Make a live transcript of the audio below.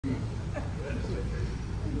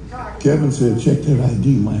Kevin said, check that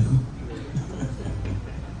ID, Michael.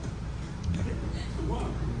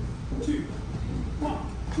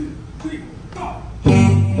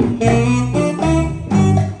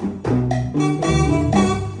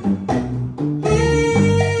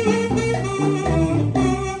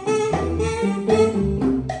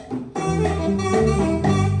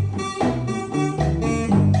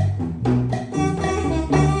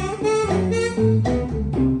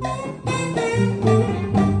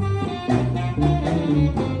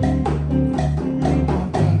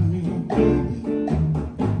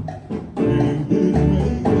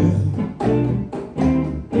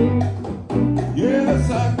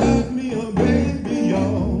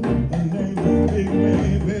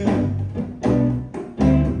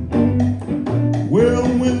 Well,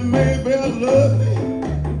 when Maybelle loved me,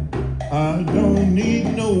 I don't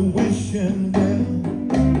need no wishing well.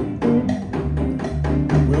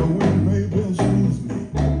 Well, when Maybelle sees me,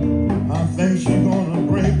 I think she's gonna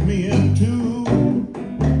break me in two.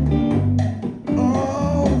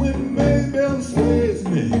 Oh, when Maybelle sees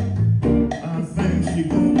me, I think she's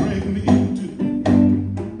gonna break me in two.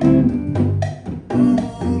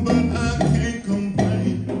 Oh, but I can't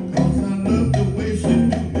complain, 'cause I love the way she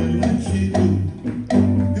do me like she do.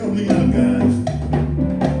 Help me out, guys.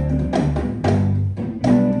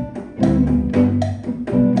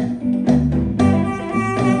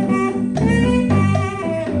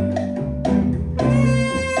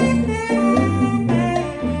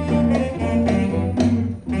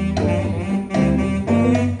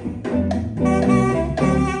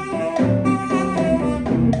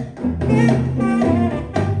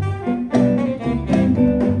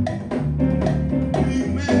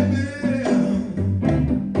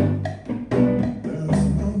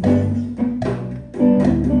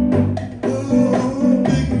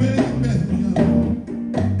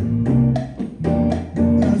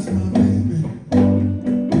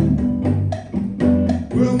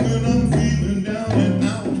 Well, when I'm feeling down and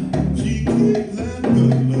out, she keeps that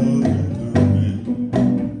good love coming.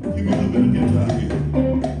 Give me a little bit of guitar here.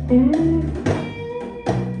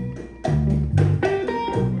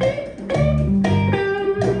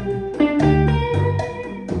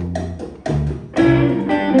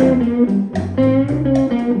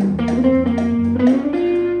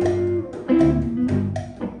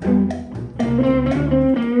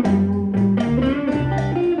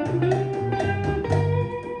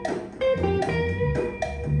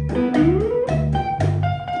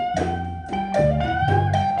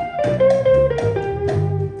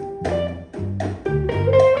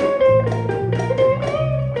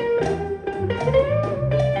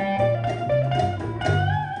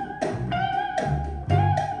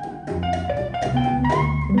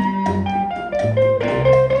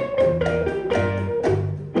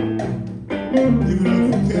 Give it up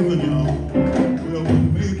for Kevin, y'all.